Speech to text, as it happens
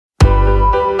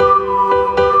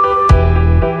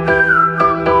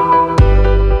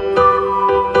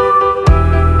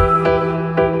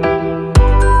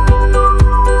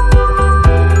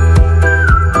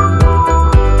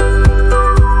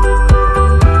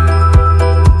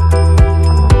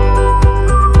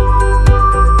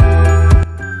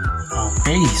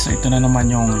ito na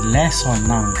naman yung lesson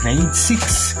ng grade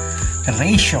 6,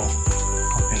 ratio.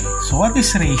 Okay, so what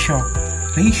is ratio?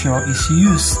 Ratio is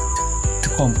used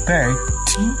to compare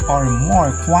two or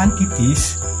more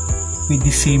quantities with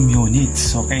the same units.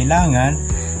 So kailangan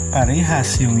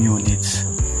parehas yung units.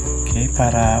 Okay,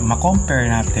 para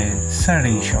ma-compare natin sa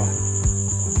ratio.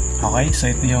 Okay,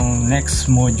 so ito yung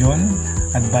next module,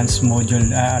 advanced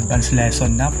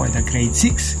lesson na for the grade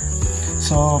 6.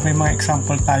 So, may mga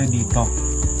example tayo dito.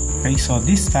 Okay, so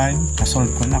this time, nasolve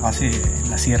ko na kasi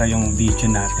nasira yung video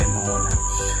natin noon.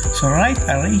 So, write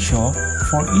a ratio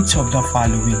for each of the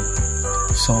following.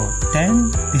 So,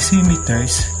 10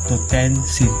 decimeters to 10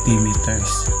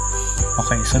 centimeters.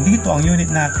 Okay, so dito ang unit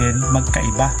natin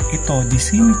magkaiba. Ito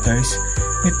decimeters,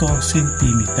 ito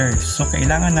centimeters. So,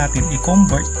 kailangan natin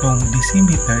i-convert tong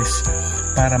decimeters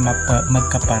para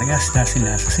magkaparehas na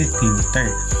sila sa centimeter.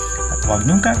 Huwag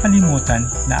niyong kakalimutan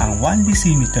na ang 1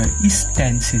 decimeter is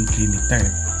 10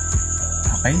 centimeter.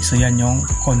 Okay, so yan yung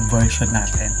conversion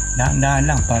natin. Dahan-dahan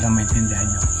lang para maintindihan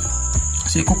nyo.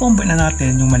 So, i-convert na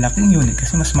natin yung malaking unit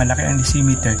kasi mas malaki ang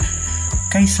decimeter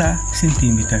kaysa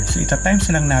centimeter. So,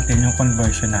 ita-times lang natin yung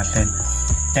conversion natin.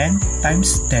 10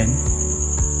 times 10,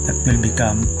 that will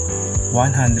become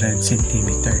 100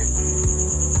 centimeter.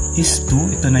 Is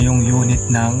 2, ito na yung unit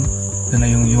ng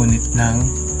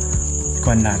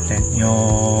natin,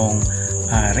 yung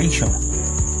ratio,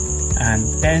 and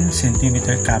 10 cm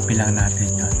copy lang natin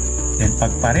yun. Then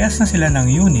pag parehas na sila ng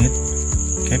unit,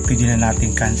 okay, pwede na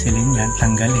natin cancelin yan,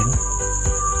 tanggalin,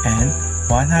 and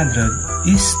 100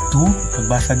 is 2,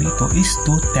 pagbasa dito is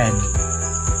 210.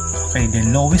 Okay, then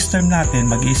lowest term natin,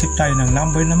 mag-iisip tayo ng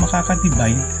number na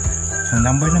makaka-divide. Ang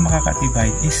number na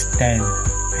makaka-divide is 10.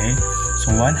 Okay,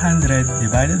 so 100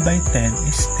 divided by 10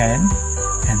 is 10,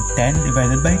 and 10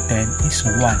 divided by 10 is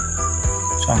 1.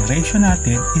 So, ang ratio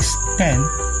natin is 10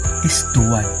 is to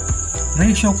 1.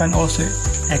 Ratio can also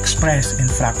express in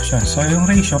fractions. So, yung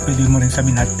ratio, pwede mo rin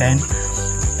sabihin na 10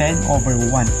 over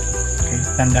 1. Okay,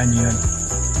 tandaan nyo yun.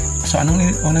 So,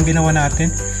 unang ginawa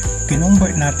natin?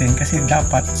 Kinonvert natin kasi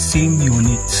dapat same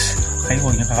units. Okay,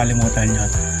 huwag nyo kakalimutan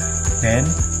yun. Then,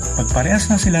 pag parehas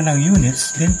na sila ng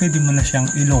units, then pwede mo na siyang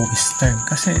i-lowest term.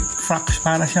 Kasi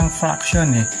para siyang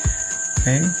fraction eh.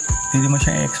 Okay? Pwede mo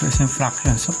siyang i-express in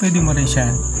fraction. So, pwede mo rin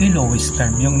siya i-lowest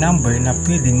term, yung number na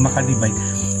pwedeng makadivide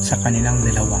sa kanilang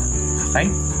dalawa. Okay?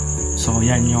 So,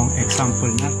 yan yung example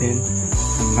natin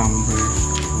ng number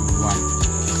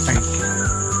 1. Okay.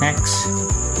 Next,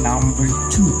 number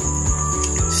 2.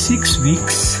 6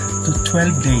 weeks to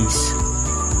 12 days.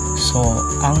 So,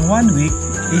 ang 1 week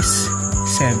is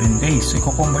 7 days. So,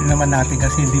 i-convert naman natin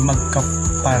kasi hindi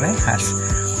magkaparehas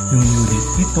yung unit.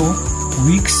 Ito,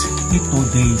 weeks, ito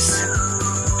days.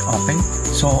 Okay?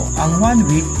 So, ang 1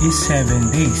 week is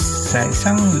 7 days. Sa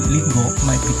isang linggo,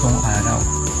 may 7 araw.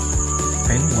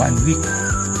 Okay? 1 week.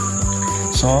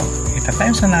 So,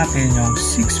 ita-times na natin yung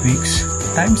 6 weeks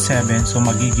times 7. So,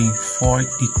 magiging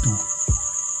 42.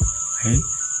 Okay?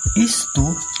 Is 2,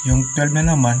 yung 12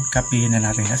 na naman, kapihin na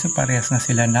natin kasi parehas na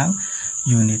sila ng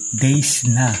unit. Days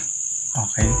na.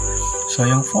 Okay? So,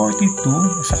 yung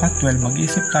 42 saka 12,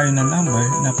 mag-isip tayo ng number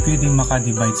na pwedeng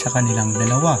makadivide sa kanilang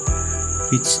dalawa,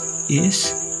 which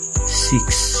is 6.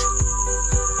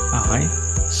 Okay?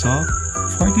 So,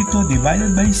 42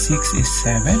 divided by 6 is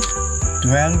 7.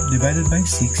 12 divided by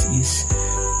 6 is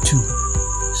 2.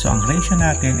 So, ang ratio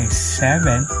natin is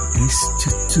 7 is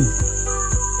to 2.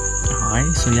 Okay?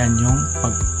 So, yan yung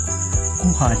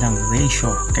pagkuha ng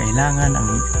ratio. Kailangan, ang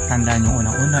tandaan yung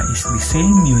unang-una is the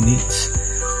same units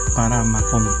para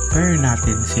ma-compare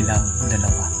natin silang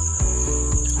dalawa.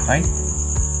 Okay?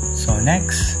 So,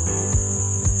 next.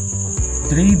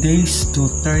 3 days to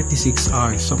 36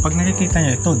 hours. So, pag nakikita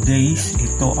nyo, ito days,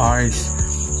 ito hours.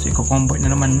 So, i-convert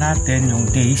na naman natin yung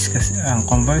days kasi ang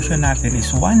conversion natin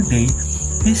is 1 day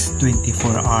is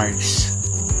 24 hours.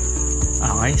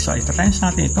 Okay? So, ita-times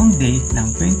natin itong day ng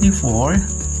 24.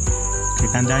 Okay,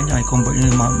 tandaan nyo, i-convert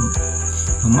nyo yung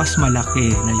mas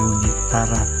malaki na unit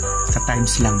para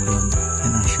ka-times lang yun.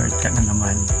 Yan ang shortcut na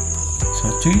naman. So,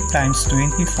 3 times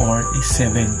 24 is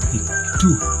 72.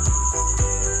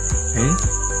 Okay?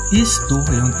 Is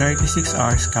 2, yung 36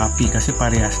 hours copy kasi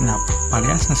parehas na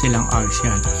silang hours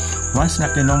yan. Once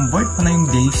na kinonvert pa na yung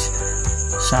days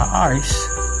sa hours,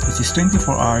 which is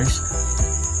 24 hours,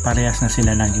 parehas na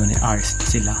sila ng unit hours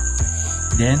sila.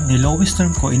 Then, ni lowest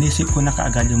term ko, inisip ko na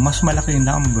kaagad yung mas malaking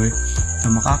number na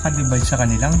makakadivide sa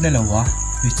kanilang dalawa,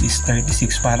 which is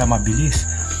 36 para mabilis.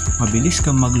 Mabilis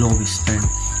kang mag-lowest term.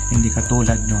 Hindi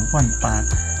katulad nung 1 pa,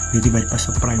 i-divide pa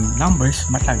sa prime numbers,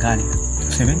 matagal.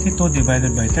 So, 72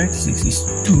 divided by 36 is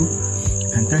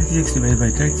 2, and 36 divided by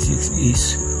 36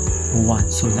 is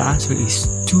 1. So the answer is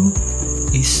 2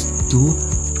 is to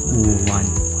 1.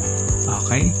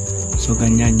 Okay? So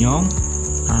ganyan yung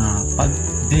pag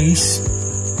days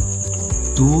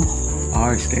 2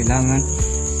 hours. Kailangan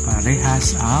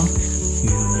parehas ang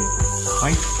unit.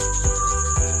 Okay?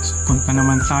 So punta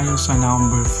naman tayo sa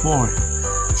number 4.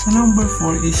 Sa number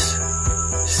 4 is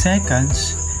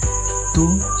seconds to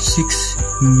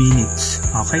 6 minutes.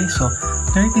 Okay? So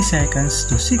 30 seconds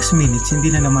to 6 minutes,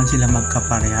 hindi na naman sila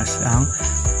magkaparehas ang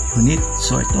unit.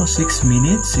 So ito 6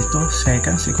 minutes, ito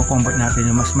seconds, i-convert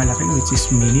natin yung mas malaki which is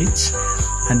minutes,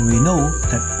 and we know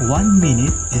that 1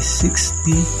 minute is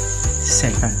 60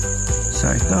 seconds.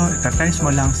 So ito times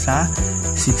mo lang sa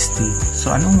 60.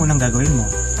 So anong munang gagawin mo?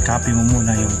 Copy mo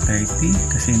muna yung 30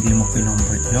 kasi hindi mo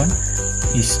kinonvert yon,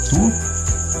 is 2.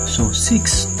 So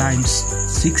 6 times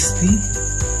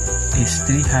 60 is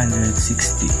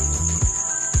 360.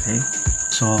 Okay?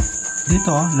 So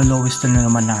dito, lowest term na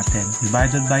naman natin.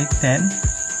 Divided by 10,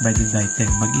 divided by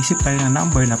 10. Mag-isip tayo ng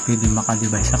number na pwede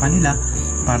makadivide sa kanila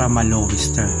para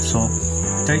ma-lowest term. So,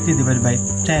 30 divided by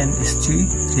 10 is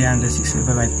 3. 360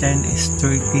 divided by 10 is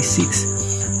 36.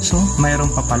 So, mayroon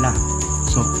pa pala.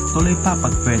 So, tuloy pa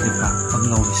pag pwede pa, pag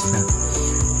lowest term.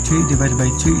 3 divided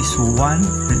by 3 is 1.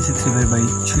 36 divided by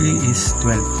 3 is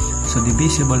 12. So,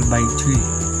 divisible by 3.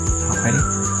 Okay?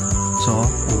 So,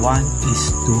 1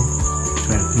 is to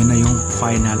 12. Yun na yung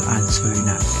final answer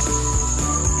natin.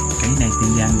 Okay,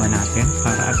 naintindihan ba natin?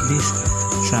 Para at least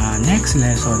sa next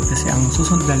lesson, kasi ang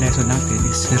susunod na lesson natin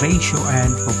is ratio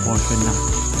and proportion na.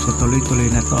 So,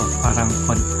 tuloy-tuloy na to. Parang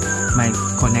may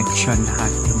connection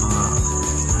lahat yung mga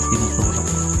tinuturo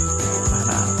ko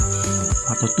para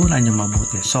matutunan yung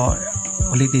mabuti. So,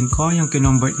 ulitin ko, yung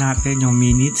kinonvert natin, yung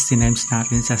minutes, times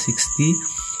natin sa 60.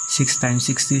 6 times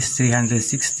 60 is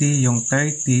 360. Yung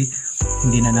 30,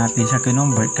 hindi na natin siya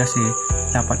kinonvert kasi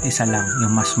dapat isa lang,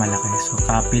 yung mas malaki. So,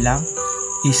 copy lang.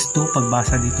 Is 2.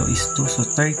 Pagbasa dito is 2. So,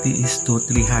 30 is to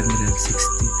 360.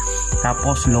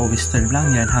 Tapos, lowest term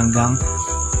lang yan hanggang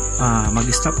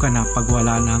mag-stop ka na pag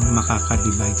wala nang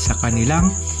makaka-divide sa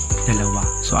kanilang dalawa.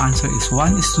 So, answer is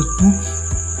 1 is to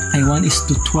 2. Ay, 1 is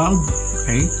to 12.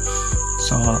 Okay?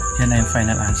 So, yan na yung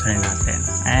final answer natin.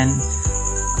 And,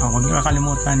 huwag niyo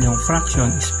kakalimutan yung fraction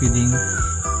is pwedeng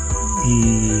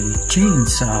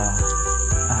i-change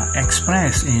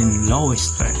express in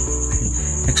lowest term, okay?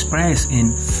 Express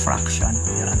in fraction.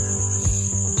 Yan.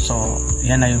 So,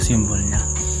 yan na yung symbol niya.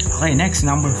 Okay, next,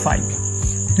 number 5.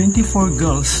 24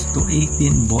 girls to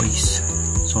 18 boys.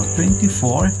 So,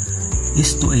 24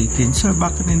 is to 18. So,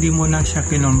 bakit hindi mo na siya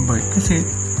kinonvert? Kasi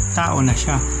tao na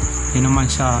siya. Yun naman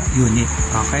sa unit.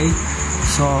 Okay?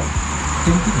 So,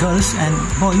 20 girls and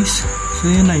boys. So,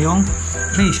 yun na yung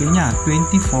ratio niya.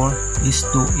 24 is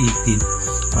to 18.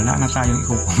 Wala na tayong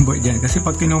i-convert dyan. Kasi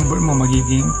pag kinonvert mo,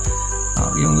 magiging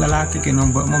yung lalaki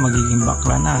kinonvert mo, magiging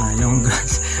bakla na. Yung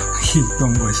girls, magiging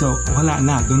tomboy. So, wala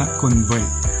na. Do not convert.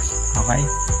 Okay?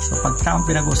 So, pag taong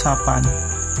pinag-usapan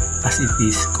as it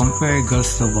is, compare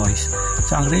girls to boys.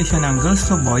 So, ang ratio ng girls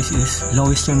to boys is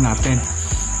lowest term natin.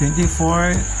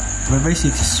 24 divided by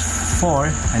 6 is 4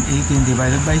 and 18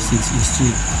 divided by 6 is 3.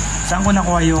 Saan ko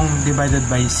nakuha yung divided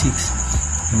by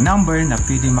 6? Yung number na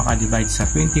pwede makadivide sa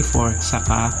 24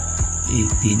 saka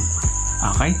 18.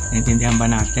 Okay? Naintindihan ba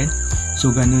natin? So,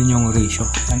 ganun yung ratio.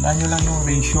 Tandaan nyo lang yung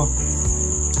ratio.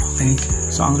 Okay?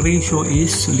 So, ang ratio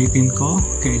is, ulitin ko,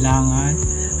 kailangan,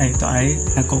 ito ay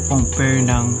nagko-compare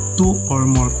ng 2 or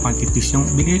more quantities. Yung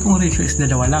bigay kong ratio is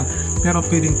dalawa lang. Pero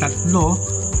pwedeng 3,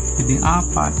 pwedeng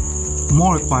 4,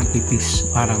 more quantities.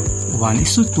 Parang 1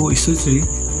 is to 2 is to 3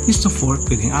 is to 4,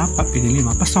 pwedeng 4, pwedeng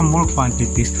 5. Basta more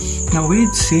quantities na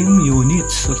with same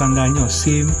units. So, tandaan nyo,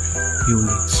 same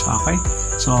units. Okay?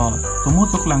 So,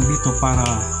 tumutok lang dito para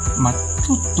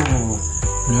matuto.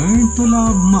 Learn to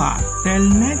love math. Till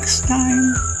next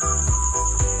time.